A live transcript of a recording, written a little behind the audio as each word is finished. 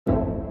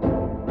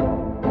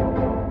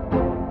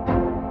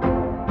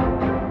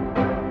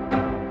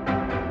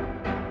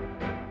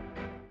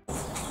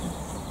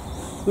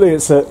Lee,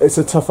 it's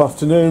a tough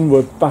afternoon.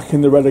 We're back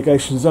in the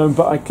relegation zone,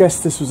 but I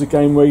guess this was a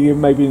game where you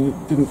maybe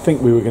didn't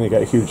think we were going to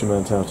get a huge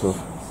amount out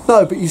of.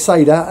 No, but you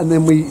say that, and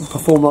then we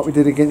performed like we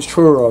did against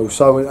Truro,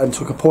 and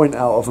took a point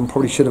out of, and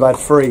probably should have had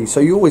 3. So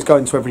you always go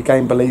into every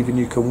game believing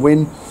you can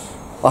win.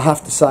 I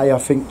have to say, I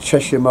think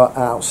Chesham are an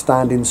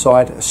outstanding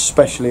side,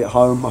 especially at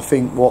home. I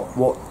think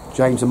what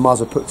James and Muzz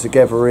have put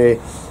together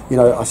here, you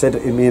know, I said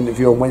in the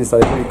interview on Wednesday,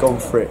 they've really gone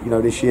for it. You know,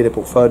 this year they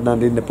brought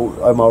Ferdinand in, they brought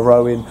Omar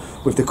Rowe in.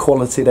 With the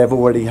quality they've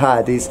already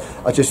had,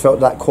 I just felt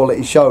that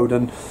quality showed.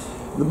 And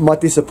my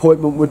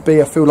disappointment would be,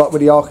 I feel like we're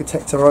the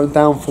architect of our own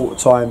downfall at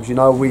times. You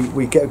know,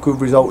 we get a good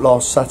result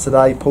last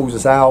Saturday, pulls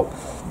us out.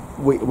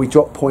 We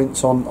drop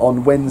points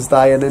on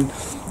Wednesday, and then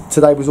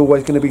today was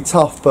always going to be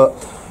tough. But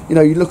you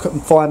know, you look at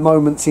and find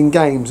moments in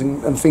games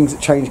and things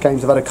that change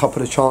games. They've had a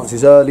couple of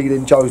chances early,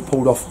 then Joe's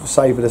pulled off the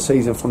save of the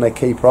season from their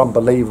keeper,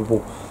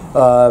 unbelievable.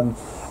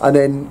 And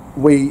then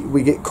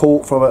we get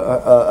caught from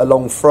a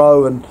long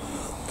throw, and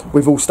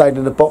we've all stayed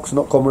in the box and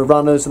not gone with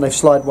runners, and they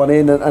slide one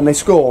in and they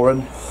score.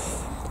 And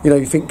you know,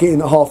 you think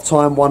getting at half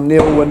time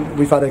 1-0, and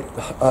we've had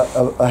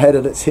a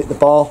header that's hit the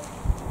bar.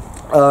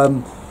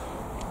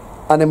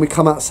 And then we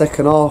come out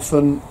second half,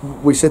 and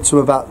we said to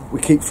them about we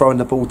keep throwing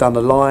the ball down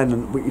the line,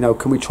 and you know,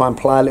 can we try and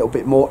play a little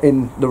bit more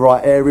in the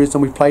right areas?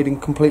 And we played in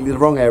completely the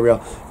wrong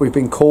area. We've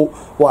been caught.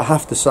 What I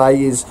have to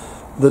say is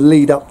the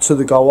lead up to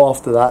the goal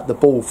after that, the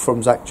ball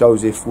from Zach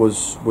Joseph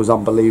was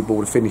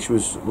unbelievable. The finish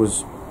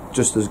was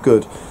just as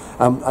good.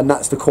 And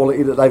that's the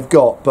quality that they've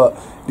got. But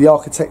the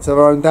architects of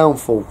their own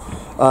downfall.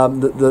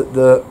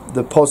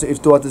 The positives,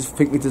 do I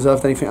think we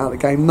deserved anything out of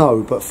the game?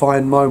 No, but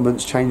fine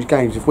moments change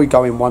games. If we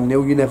go in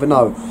 1-0, you never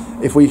know.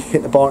 If we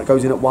hit the bar and it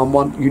goes in at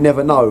 1-1, you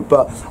never know.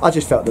 But I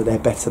just felt that they're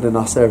better than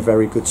us. They're a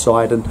very good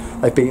side, and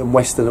they've beaten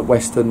Western at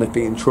Western, they've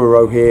beaten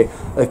Truro here,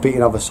 they've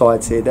beaten other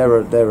sides here. They're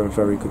a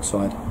very good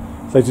side.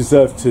 They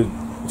deserve to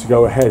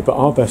go ahead, but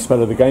our best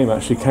spell of the game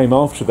actually came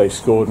after they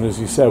scored, and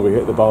as you said, we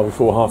hit the bar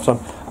before half time,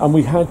 and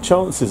we had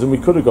chances, and we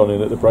could have gone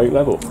in at the break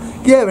level.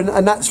 Yeah,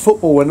 and that's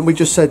football, and we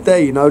just said there,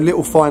 you know,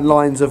 little fine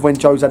lines of when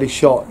Joe's had his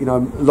shot. You know,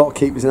 a lot of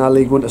keepers in our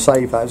league wouldn't have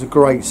saved that. It was a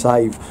great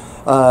save.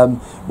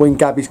 When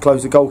Gabby's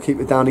closed the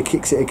goalkeeper down, he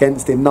kicks it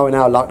against him, knowing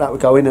how luck that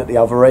would go in at the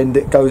other end.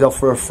 It goes off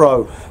for a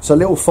throw. So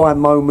little fine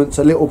moments,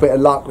 a little bit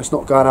of luck that's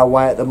not going our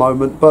way at the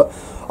moment, but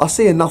I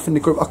see enough in the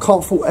group. I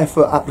can't fault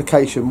effort,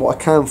 application. What I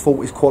can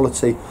fault is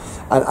quality,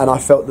 and I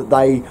felt that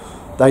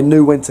they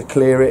knew when to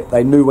clear it,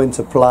 they knew when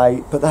to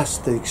play, but that's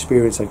the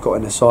experience they've got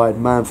in the side,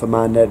 man for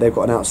man. They've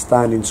got an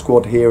outstanding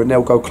squad here, and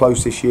they'll go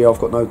close this year, I've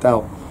got no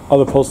doubt.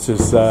 Other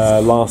positives,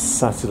 last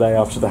Saturday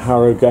after the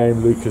Harrow game,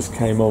 Lucas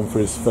came on for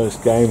his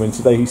first game, and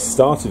today he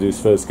started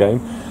his first game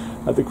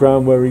at the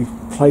ground where he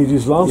played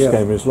his last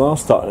game, his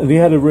last start, and he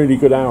had a really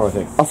good hour, I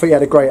think. I think he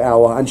had a great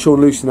hour, and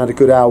Sean Lucien had a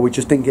good hour. We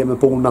just didn't get him the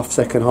ball enough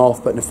second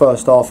half, but in the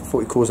first half I thought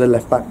he caused their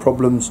left back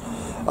problems,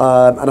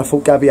 and I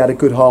thought Gabby had a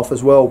good half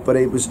as well, but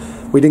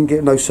we didn't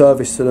get no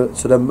service to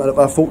them.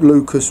 I thought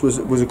Lucas was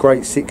a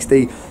great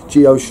 60.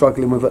 Gio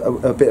struggling with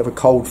a bit of a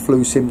cold,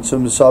 flu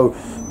symptoms, so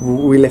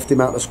we left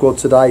him out of the squad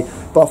today.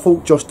 But I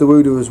thought Josh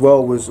Dawudu as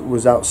well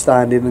was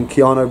outstanding, and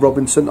Keanu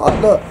Robinson.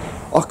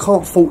 I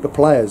can't fault the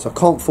players, I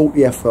can't fault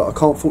the effort, I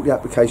can't fault the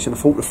application, I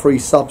fault the 3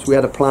 subs. We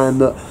had a plan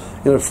that,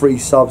 you know, 3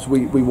 subs,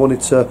 we wanted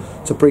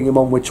to bring him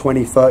on with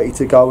 20-30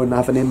 to go and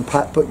have an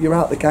impact, but you're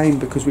out the game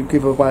because we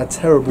give away a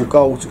terrible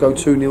goal to go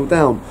 2-0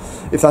 down.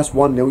 If that's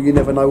 1-0, you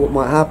never know what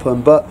might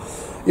happen. But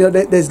you know,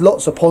 there's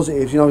lots of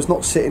positives. You know, it's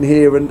not sitting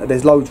here and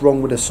there's loads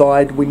wrong with the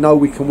side. We know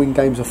we can win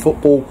games of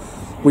football.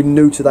 We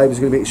knew today was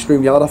going to be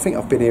extremely hard. I think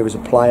I've been here as a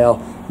player,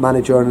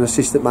 manager and an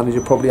assistant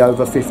manager probably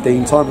over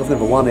 15 times. I've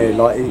never won here.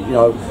 Like, you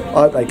know,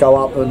 I hope they go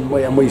up and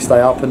we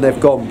stay up, and they've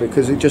gone,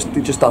 because it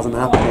just doesn't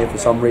happen here for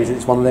some reason.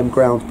 It's one of them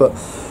grounds. But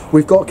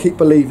we've got to keep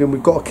believing.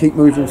 We've got to keep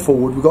moving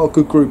forward. We've got a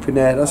good group in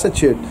there. And I said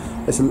to you,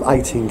 there's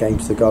 18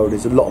 games to go.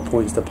 There's a lot of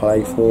points to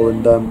play for,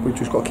 and we've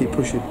just got to keep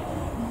pushing.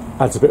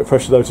 Adds a bit of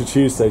pressure though to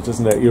Tuesday,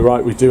 doesn't it? You're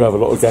right, we do have a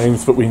lot of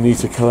games, but we need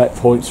to collect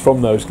points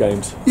from those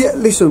games. Yeah,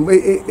 listen,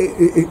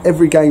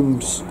 every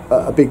game's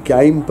a big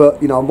game, but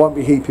you know, I won't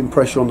be heaping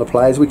pressure on the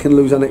players. We can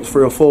lose our next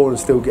 3 or 4 and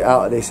still get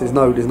out of this. There's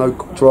no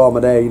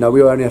drama there. You know,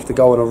 we only have to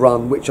go on a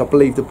run, which I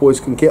believe the boys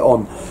can get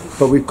on,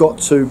 but we've got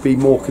to be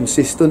more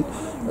consistent.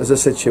 As I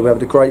said to you, we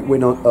had a great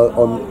win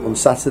on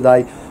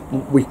Saturday.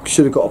 We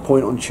should have got a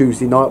point on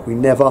Tuesday night. We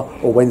never,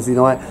 or Wednesday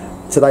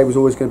night. Today was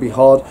always going to be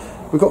hard.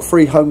 We've got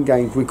 3 home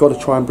games. We've got to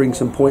try and bring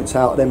some points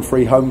out of them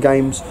 3 home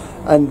games,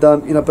 and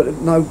you know, but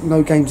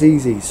no game's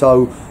easy.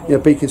 So you know,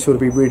 Beaconsfield will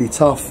be really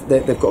tough.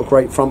 They've got a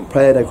great front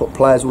player. They've got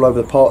players all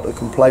over the park that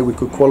can play with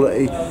good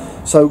quality.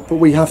 So, but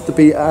we have to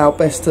be at our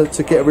best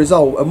to get a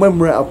result. And when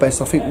we're at our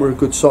best, I think we're a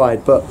good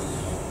side. But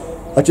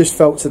I just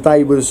felt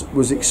today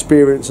was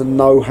experience and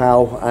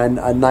know-how,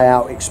 and they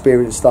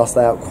out-experienced us.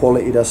 They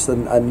out-qualityed us,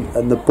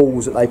 and the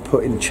balls that they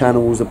put in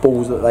channels, the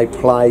balls that they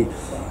play.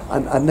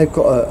 And they've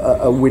got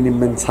a winning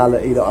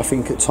mentality that I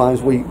think at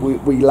times we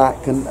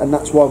lack, and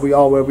that's why we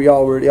are where we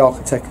are. We're the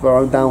architect of our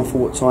own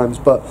downfall at times,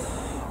 but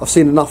I've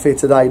seen enough here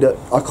today that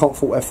I can't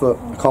fault effort,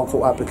 I can't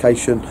fault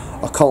application,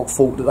 I can't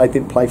fault that they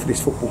didn't play for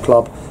this football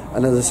club.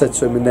 And as I said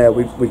to him in there,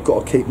 we've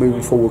got to keep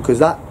moving forward, because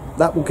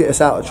that will get us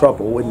out of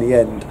trouble in the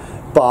end.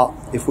 But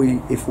if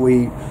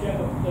we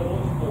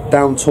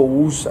down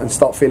tools and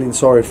start feeling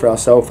sorry for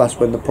ourselves, that's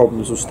when the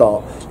problems will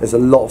start. There's a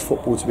lot of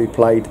football to be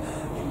played.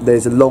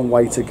 There's a long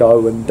way to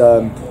go, and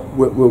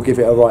we'll give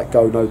it a right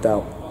go, no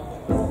doubt.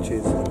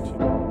 Cheers.